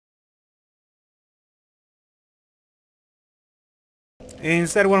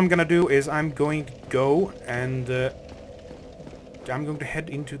Instead, what I'm gonna do is I'm going to go and I'm going to head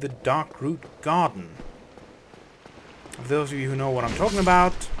into the Darkroot Garden. For those of you who know what I'm talking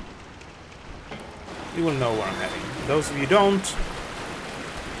about, you will know where I'm heading. Those of you who don't,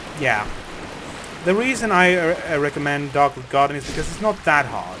 yeah. The reason I recommend Darkroot Garden is because it's not that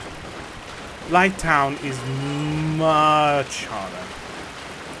hard. Blighttown is much harder.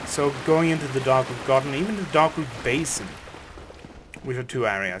 So going into the Darkroot Garden, even the Darkroot Basin, which are two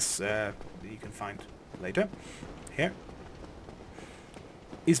areas that you can find later, here,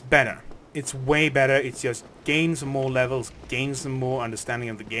 is better. It's way better. It's just gain some more levels, gain some more understanding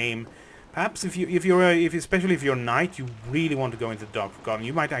of the game. Perhaps especially if you're a knight, you really want to go into the Darkroot Garden.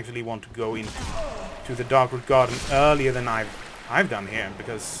 You might actually want to go into the Darkroot Garden earlier than I've done here,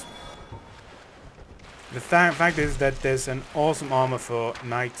 because the fact is that there's an awesome armor for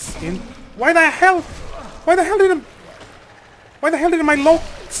knights in. Why the hell did my lock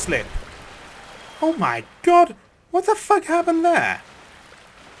slip? Oh my god! What the fuck happened there?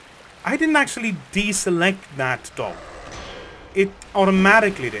 I didn't actually deselect that dog. It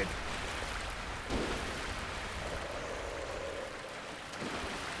automatically did.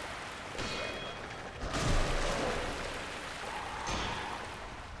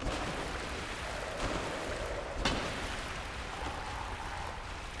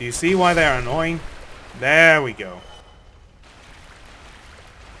 Do you see why they're annoying? There we go.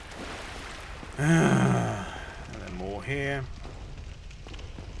 And then more here.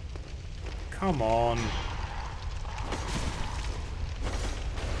 Come on.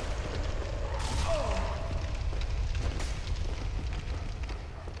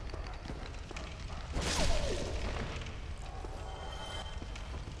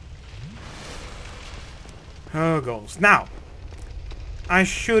 Oh, goals. Now, I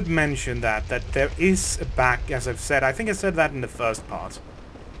should mention that there is a back, as I've said, I think I said that in the first part.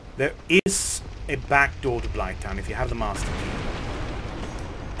 There is a back door to Blighttown if you have the master key.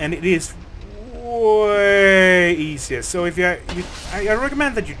 And it is way easier. So if I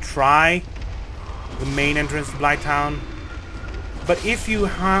recommend that you try the main entrance to Blighttown. But if you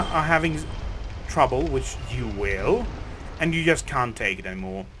are having trouble, which you will, and you just can't take it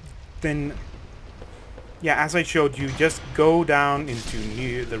anymore, then yeah, as I showed you, just go down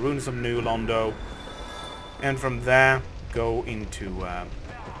into the ruins of New Londo, and from there go into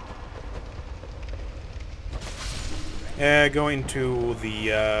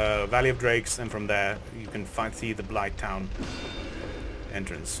the Valley of Drakes, and from there you can see the Blighttown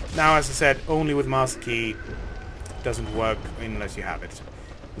entrance. Now, as I said, only with Master Key. Doesn't work unless you have it.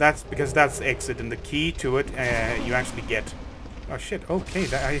 That's because that's the exit, and the key to it you actually get. Oh shit! Okay,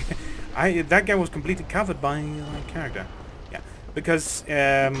 that guy was completely covered by my character. Yeah, because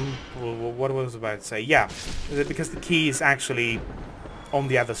what was I about to say? Yeah, because the key is actually on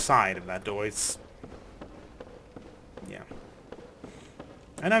the other side of that door. It's yeah,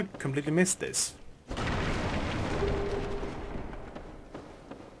 and I completely missed this.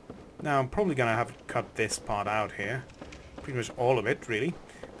 Now I'm probably gonna have to cut this part out here, pretty much all of it, really.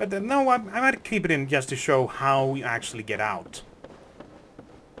 But no, I might keep it in just to show how we actually get out.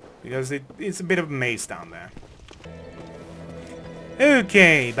 Because it's a bit of a maze down there.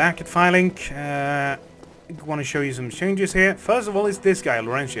 Okay, back at Firelink. I want to show you some changes here. First of all, is this guy,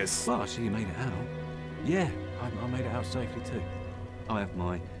 Laurentius. Well, I see you made it out. Yeah, I made it out safely too. I have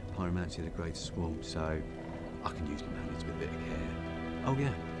my pyromancy of the Great Swarm, so I can use the magnets with a bit of care. Oh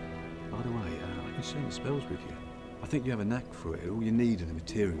yeah, by the way, I can share the spells with you. I think you have a knack for it. All you need are the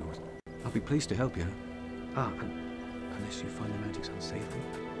materials. I'll be pleased to help you. Unless you find the magics unsavory.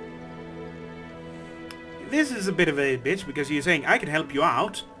 This is a bit of a bitch, because you're saying I can help you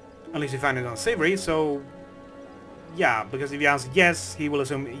out, unless you find it unsavory, so yeah, because if you answer yes, he will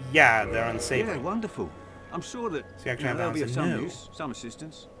assume, yeah, they're unsavory. Yeah, wonderful. I'm sure that so you actually have to there'll be answer some no. use, some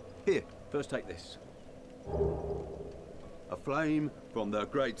assistance. Here, first take this. A flame from the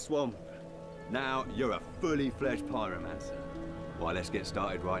Great Swamp. Now you're a fully fledged pyromancer. Why, let's get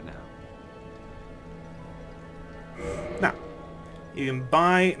started right now. Now, you can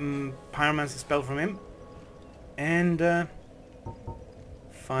buy pyromancy spell from him. And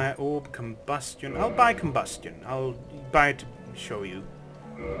fire orb, combustion. I'll buy combustion. I'll buy it to show you.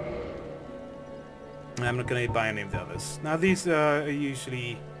 I'm not gonna buy any of the others. Now these are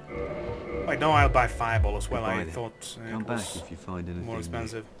usually. Wait, no, I'll buy fireball as well. I thought Come it back was if you find anything more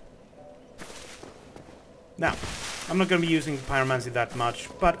expensive. Now, I'm not gonna be using pyromancy that much,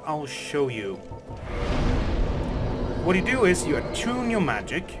 but I'll show you. What you do is you attune your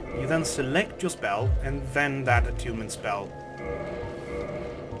magic, you then select your spell, and then that attunement spell.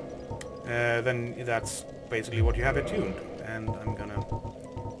 Then that's basically what you have attuned. and I'm gonna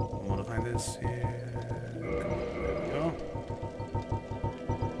modify this here. There we go.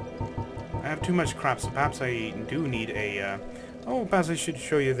 I have too much crap, so perhaps I do need a... oh, perhaps I should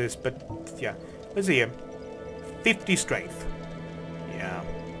show you this, but yeah. Let's see here. 50 strength. Yeah.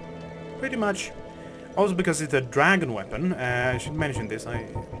 Pretty much. Also because it's a dragon weapon, I should mention this.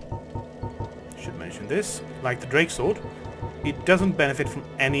 Like the Drake Sword, it doesn't benefit from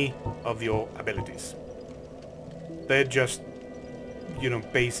any of your abilities. They're just, you know,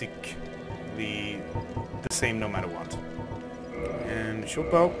 basically the same no matter what. And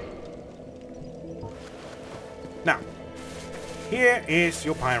short bow. Now, here is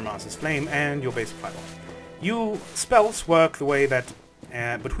your Pyromancer's Flame and your basic fireball. Your spells work the way that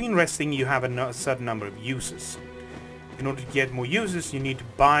between resting you have a certain number of uses. In order to get more uses, you need to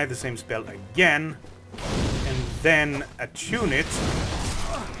buy the same spell again, and then attune it.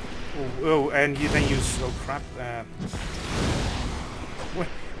 And you then use... oh crap.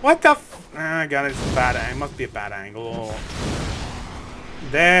 What the f... ah, God, it's a bad angle. It must be a bad angle.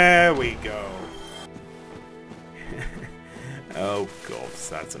 There we go. Oh god,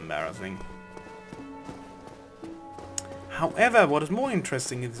 that's embarrassing. However, what is more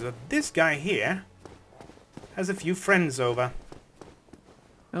interesting is that this guy here has a few friends over.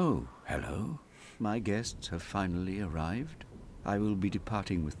 Oh, hello. My guests have finally arrived. I will be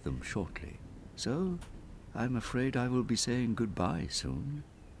departing with them shortly. So, I'm afraid I will be saying goodbye soon.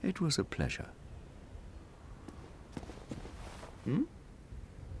 It was a pleasure. Hmm?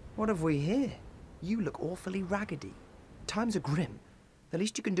 What have we here? You look awfully raggedy. Times are grim. The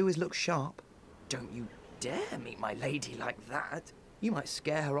least you can do is look sharp. Don't you dare meet my lady like that. You might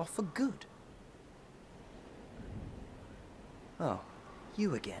scare her off for good. Oh,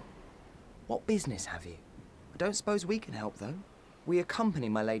 you again. What business have you? I don't suppose we can help, though. We accompany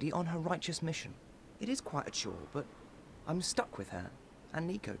my lady on her righteous mission. It is quite a chore, but I'm stuck with her. And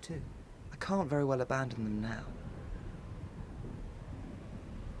Nico, too. I can't very well abandon them now.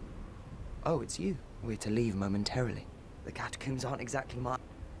 Oh, it's you. We're to leave momentarily. The catacombs aren't exactly my...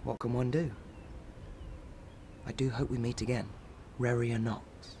 What can one do? I do hope we meet again. Rare or not.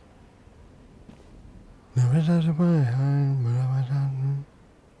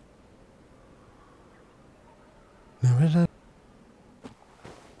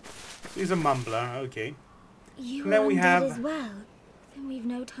 He's a mumbler, okay. You And then are we undead have... as well. Then we've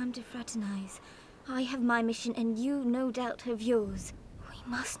no time to fraternize. I have my mission and you no doubt have yours. We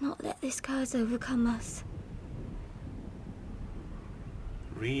must not let this curse overcome us.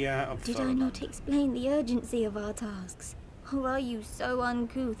 Rhea of Did I not explain the urgency of our tasks? Or are you so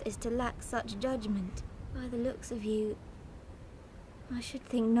uncouth as to lack such judgment? By the looks of you, I should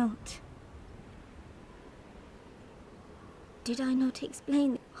think not. Did I not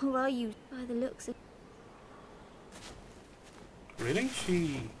explain? Or are you, by the looks of... Really?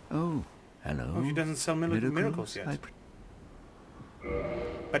 She... Oh, hello. oh, she doesn't sell miracles I yet.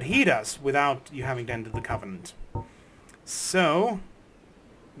 But he does, without you having to enter the Covenant. So...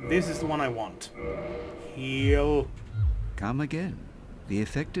 this is the one I want. Heal. Come again. The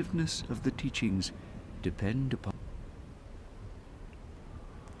effectiveness of the teachings depend upon...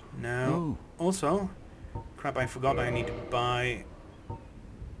 Now, Oh. also... crap, I forgot I need to buy...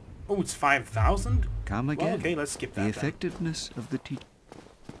 oh, it's 5,000? Come again. Well, okay, let's skip that The then. effectiveness of the teachings...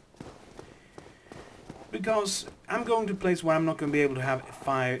 Because I'm going to a place where I'm not going to be able to have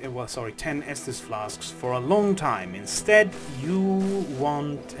 10 Estus flasks for a long time. Instead, you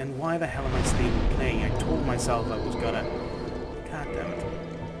want... and why the hell am I still playing? I told myself I was gonna... God damn it.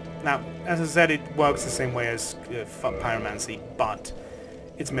 Now, as I said, it works the same way as Pyromancy, but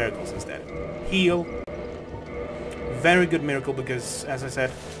it's miracles instead. Heal. Very good miracle because, as I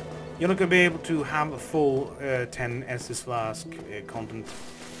said, you're not going to be able to have a full 10 Estus flask content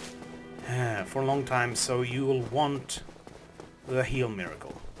for a long time, so you will want the heal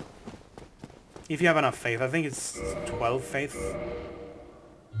miracle. If you have enough faith. I think it's 12 faith.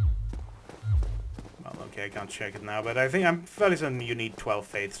 Well, okay, I can't check it now, but I think I'm fairly certain you need 12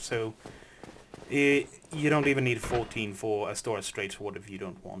 faith, so you don't even need 14 for a Storage Straight Sword if you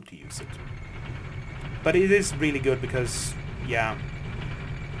don't want to use it. But it is really good because, yeah...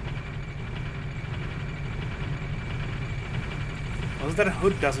 well, that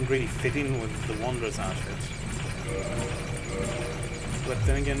hood doesn't really fit in with the Wanderer's outfit. But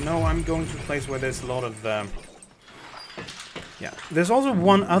then again, no, I'm going to a place where there's a lot of... yeah. There's also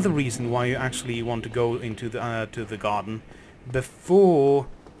one other reason why you actually want to go into the to the garden before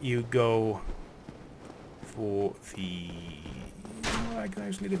you go for the... oh, I can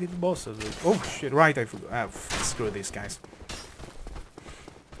actually defeat the boss. Oh shit, right, I forgot. Screw these guys.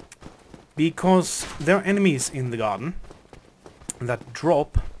 Because there are enemies in the garden. that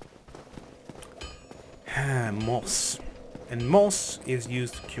drop moss. And moss is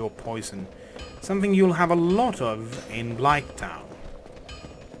used to cure poison. Something you'll have a lot of in Blighttown.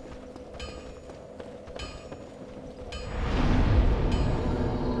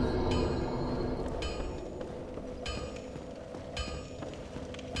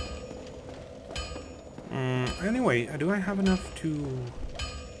 Anyway, do I have enough to...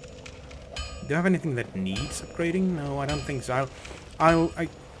 Do I have anything that needs upgrading? No, I don't think so. No.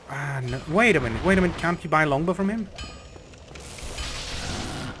 Wait a minute, can't you buy a longbow from him?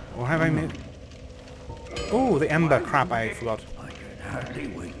 Or have I made... Oh, the ember, crap, I forgot. I can hardly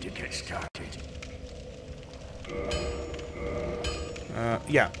wait to get started.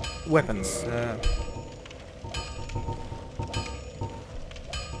 Yeah, weapons.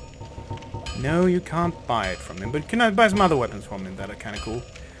 No, you can't buy it from him, but can I buy some other weapons from him that are kind of cool?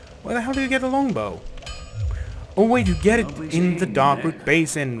 Where the hell do you get a longbow? Oh wait, you get it in the Darkroot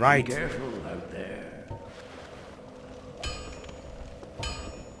Basin, right? Be careful out there.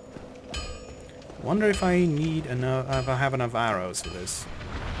 Wonder if I need enough. If I have enough arrows for this,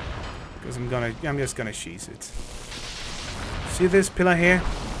 because I'm just gonna sheath it. See this pillar here?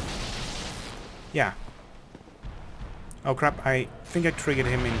 Yeah. Oh crap! I think I triggered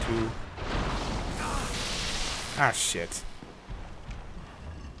him into. Ah, shit.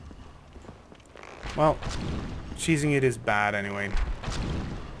 Well, cheesing it is bad anyway.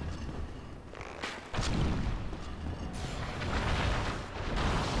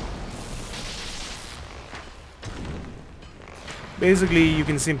 Basically, you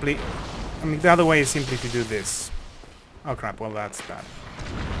can simply... I mean, the other way is simply to do this. Oh crap, well that's bad.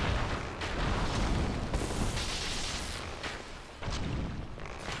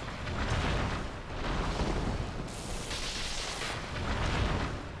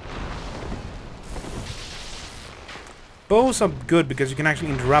 Bows are good because you can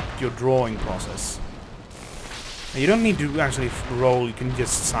actually interrupt your drawing process. And you don't need to actually roll, you can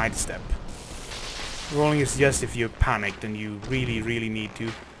just sidestep. Rolling is just if you're panicked and you really need to.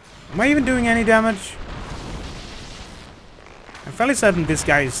 Am I even doing any damage? I'm fairly certain this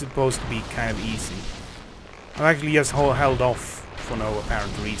guy is supposed to be kind of easy. I've actually just held off for no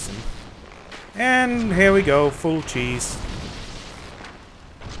apparent reason. And here we go, full cheese.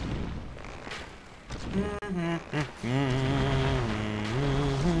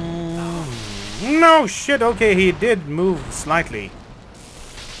 No shit, okay, he did move slightly.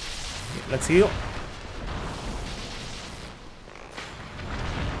 Let's heal.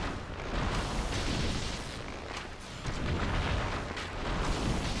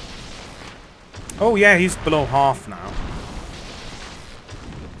 Oh yeah, he's below half now.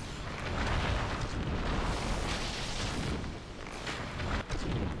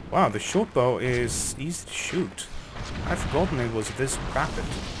 Wow, the short bow is easy to shoot. I'd forgotten it was this rapid.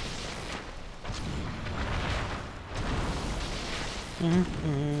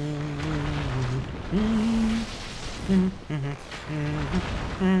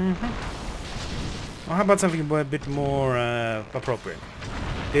 Well, how about something a bit more appropriate?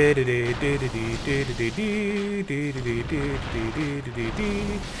 I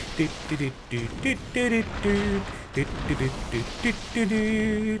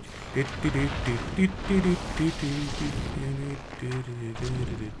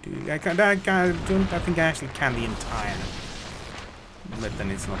think I actually can the entire. But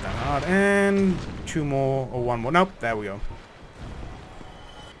then it's not that hard. And two more or one more. Nope, there we go.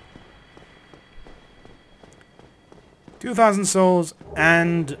 2,000 souls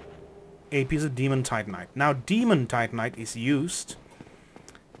and a piece of Demon Titanite. Now, Demon Titanite is used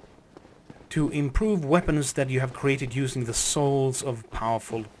to improve weapons that you have created using the souls of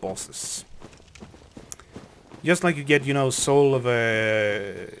powerful bosses. Just like you get, you know, soul of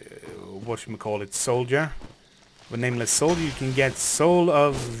a... whatchamacallit, soldier. A nameless soldier, you can get soul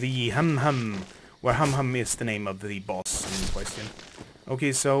of the Hum-Hum, where Hum-Hum is the name of the boss in question.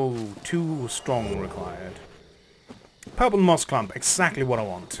 Okay, so 2 strong required. Purple moss clump, exactly what I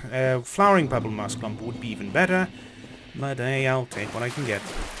want. Flowering purple moss clump would be even better, but hey, I'll take what I can get.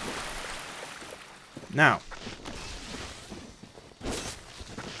 Now.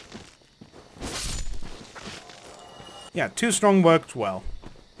 Yeah, 2 strong worked well.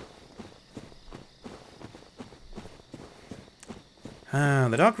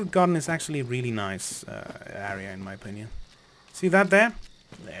 The Darkroot Garden is actually a really nice area in my opinion. See that there?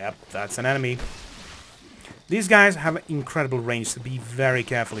 Yep, that's an enemy. These guys have incredible range, so be very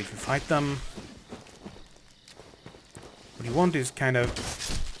careful if you fight them. What you want is kind of...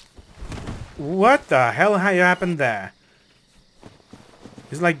 What the hell happened there?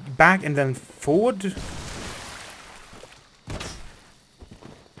 It's like back and then forward?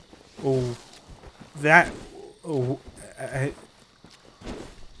 Oh, that... Oh,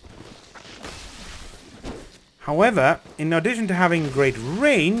 however, in addition to having great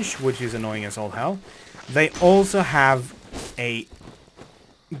range, which is annoying as all hell, they also have a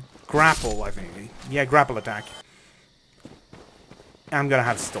grapple, I think. Yeah, grapple attack. I'm gonna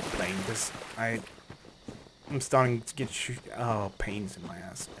have to stop playing because I'm starting to get pains in my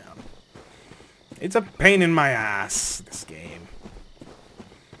ass now. It's a pain in my ass, this game.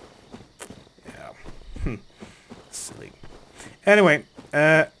 Yeah. Silly. Anyway,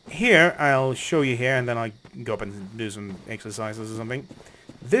 here, I'll show you here, and then I'll go up and do some exercises or something.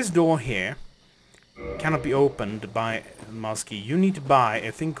 This door here cannot be opened by Muskie. You need to buy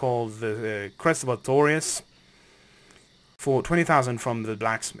a thing called the Crest of Artorias for 20,000 from the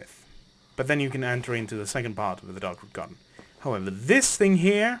blacksmith. But then you can enter into the second part of the Darkroot Garden. However, this thing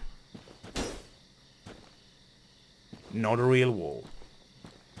here, not a real wall.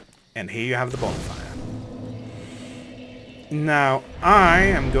 And here you have the bonfire. Now, I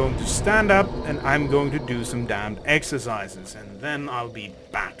am going to stand up and I'm going to do some damned exercises. And then I'll be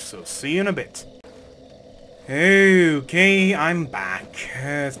back, so see you in a bit. Okay, I'm back.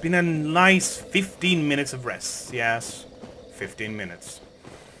 It's been a nice 15 minutes of rest. Yes, 15 minutes.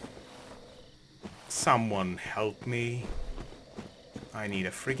 Someone help me. I need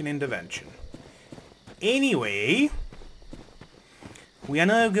a freaking intervention. Anyway, we are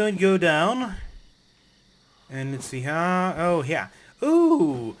now going to go down. And let's see how... Oh, yeah.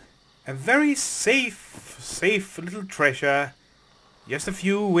 Ooh! A very safe little treasure. Just a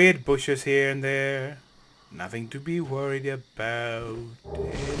few weird bushes here and there. Nothing to be worried about.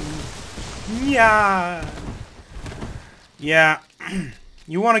 Yeah! Yeah.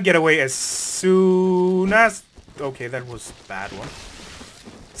 You want to get away as soon as... Okay, that was a bad one.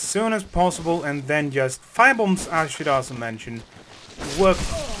 As soon as possible, and then just... Firebombs, I should also mention, work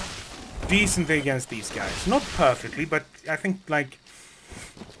decently against these guys. Not perfectly, but I think like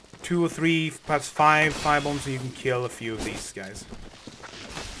 2 or 3, perhaps 5 firebombs, and you can kill a few of these guys.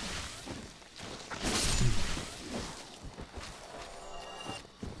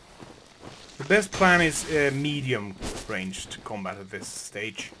 The best plan is medium ranged combat at this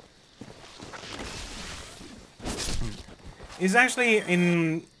stage. It's actually,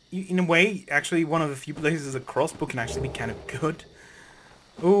 in a way, actually one of the few places a crossbow can actually be kind of good.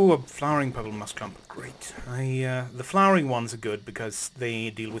 Oh, a flowering purple musk clump. Great. The flowering ones are good because they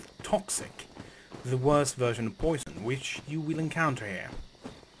deal with toxic, the worst version of poison, which you will encounter here.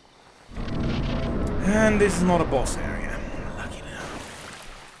 And this is not a boss area. Lucky now.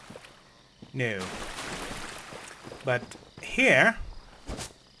 No. But here,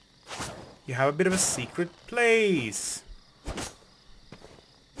 you have a bit of a secret place.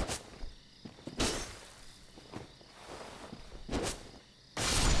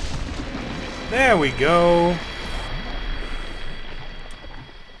 There we go.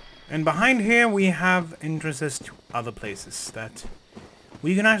 And behind here we have entrances to other places that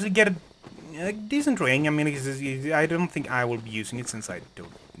we can actually get a decent ring. I mean, I don't think I will be using it since I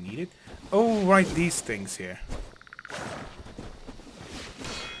don't need it. Oh, right, these things here.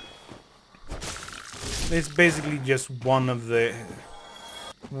 It's basically just one of the...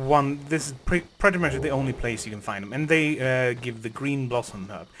 This is pretty much the only place you can find them. And they give the green blossom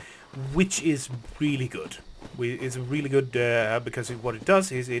herb, which is really good. It's really good because what it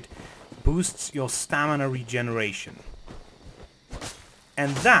does is it boosts your stamina regeneration.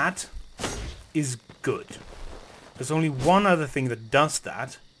 And that is good. There's only one other thing that does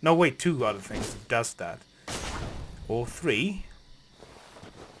that. No, wait, 2 other things that does that. Or 3.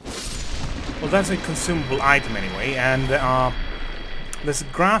 Well, that's a consumable item anyway, and there's a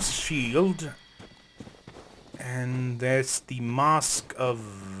grass shield, and there's the mask of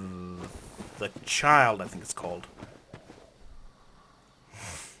the child, I think it's called.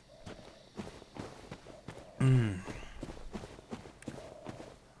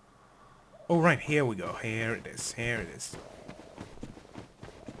 Oh, right, here we go. Here it is. Here it is.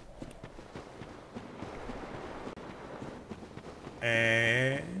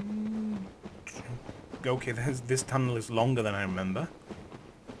 And... okay, this tunnel is longer than I remember.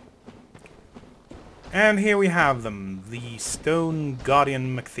 And here we have them, the Stone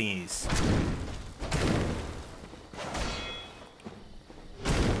Guardian McThingies.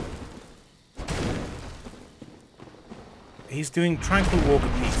 He's doing Tranquil Walk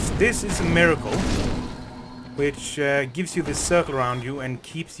of Peace. This is a miracle, which gives you this circle around you and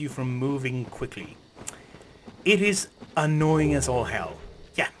keeps you from moving quickly. It is annoying as all hell.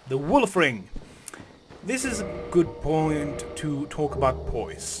 Yeah, the Wolf Ring. This is a good point to talk about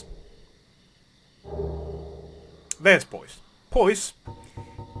poise. There's poise. Poise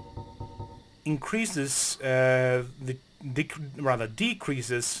increases rather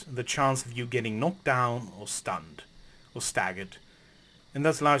decreases the chance of you getting knocked down or stunned or staggered, and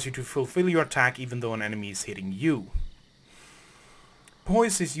thus allows you to fulfill your attack even though an enemy is hitting you.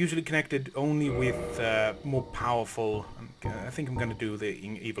 Poise is usually connected only with more powerful, I think I'm gonna do the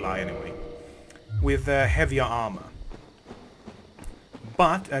Evil Eye anyway, with heavier armor.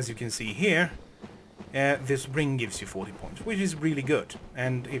 But, as you can see here, this ring gives you 40 points, which is really good.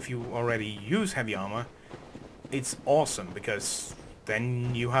 And if you already use heavy armor, it's awesome, because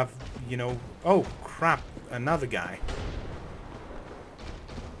then you have, you know... Oh, crap, another guy.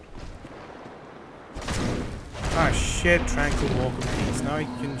 Ah, shit, Tranquil Walk of Peace. Now I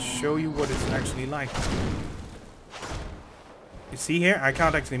can show you what it's actually like. You see here? I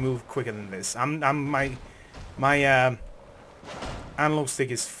can't actually move quicker than this. My analog stick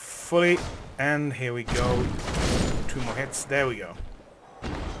is fully... And here we go. 2 more hits. There we go.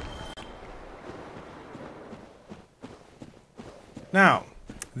 Now,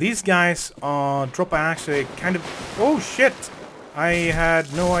 these guys are drop actually kind of... Oh shit! I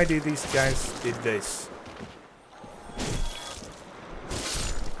had no idea these guys did this.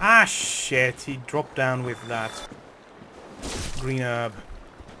 Ah shit, he dropped down with that green herb.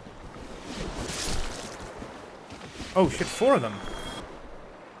 Oh shit, 4 of them.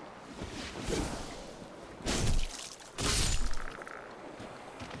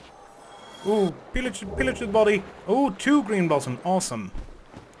 Ooh, pillage the body. Ooh, 2 green blossom. Awesome.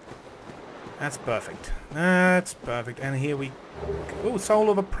 That's perfect. That's perfect. And here we... Ooh, soul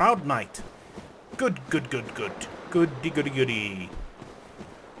of a proud knight. Good, good, good, good. Goody, goody, goody.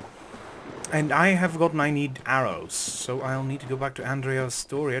 And I have forgotten I need arrows, so I'll need to go back to Andrea's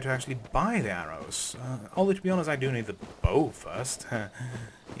Storia to actually buy the arrows. Although, to be honest, I do need the bow first.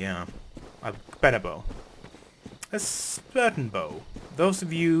 Yeah, a better bow. A certain bow. Those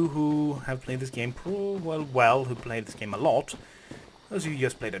of you who have played this game, who played this game a lot, those of you who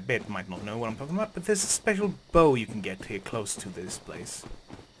just played a bit might not know what I'm talking about, but there's a special bow you can get here close to this place.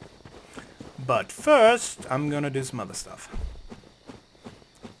 But first, I'm gonna do some other stuff.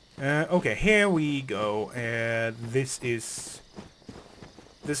 Okay, here we go. This is...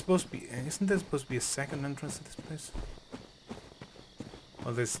 There's supposed to be... Isn't there supposed to be a second entrance to this place?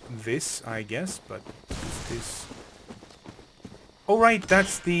 Well, there's this, I guess, but... This... Oh, right,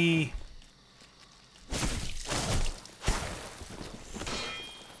 that's the...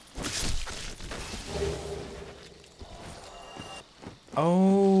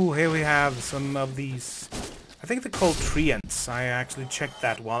 Oh, here we have some of these... I think they're called treants. I actually checked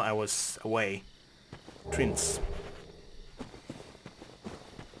that while I was away. Treants.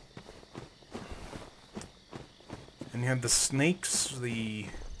 And you have the snakes, the...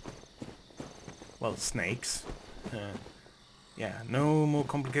 Well, snakes. Yeah, no more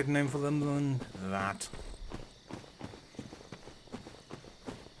complicated name for them than that.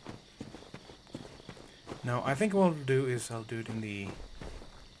 Now, I think what I'll do is I'll do it in the...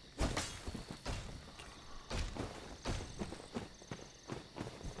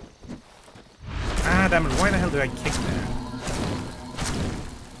 Ah, damn it, why the hell did I kick there?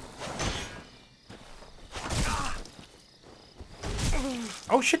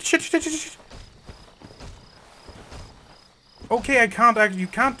 Oh, shit, shit, shit, shit, shit! Okay, I can't actually... You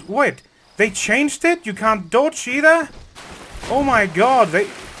can't... Wait, they changed it? You can't dodge either? Oh my god, they...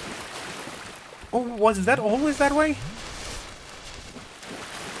 Oh, was that always that way?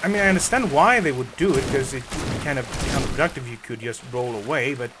 I mean, I understand why they would do it, because it's kind of counterproductive. You could just roll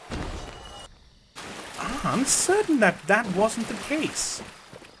away, but... I'm certain that that wasn't the case.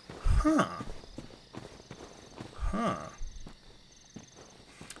 Huh. Huh.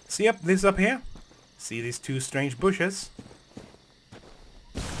 See up this up here? See these 2 strange bushes?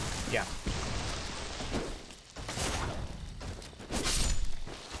 Yeah.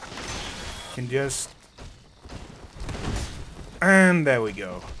 Can just... And there we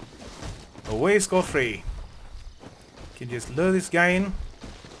go. Away scot-free. Can just lure this guy in.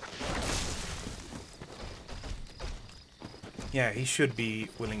 Yeah, he should be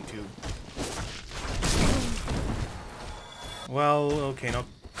willing to... Well, okay, not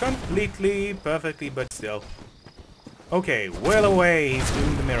completely, perfectly, but still. Okay, well away, he's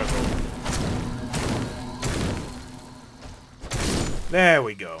doing the miracle. There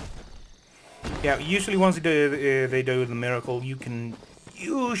we go. Yeah, usually once they do the miracle, you can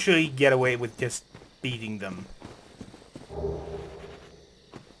usually get away with just beating them.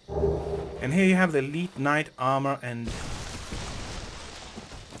 And here you have the Elite Knight armor and...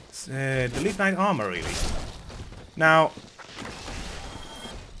 the Elite Knight armor, really. Now...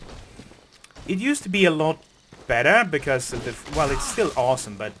 It used to be a lot better because of the... Well, it's still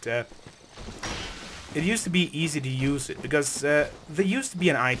awesome, but... it used to be easy to use it, because there used to be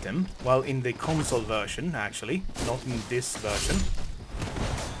an item, well, in the console version, actually, not in this version.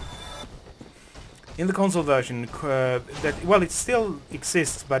 In the console version, that, well, it still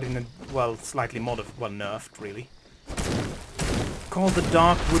exists, but in a, well, slightly modified, well, nerfed, really. Called the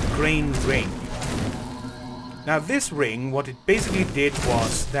Darkroot Garden ring. Now, this ring, what it basically did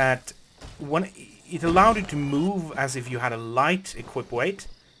was that when it allowed you to move as if you had a light equip weight,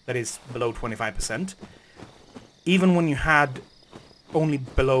 that is below 25%, even when you had only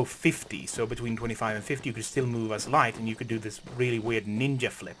below 50, so between 25 and 50, you could still move as light, and you could do this really weird ninja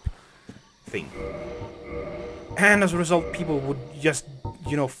flip thing. And as a result, people would just,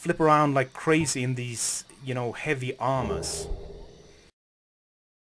 you know, flip around like crazy in these, you know, heavy armors.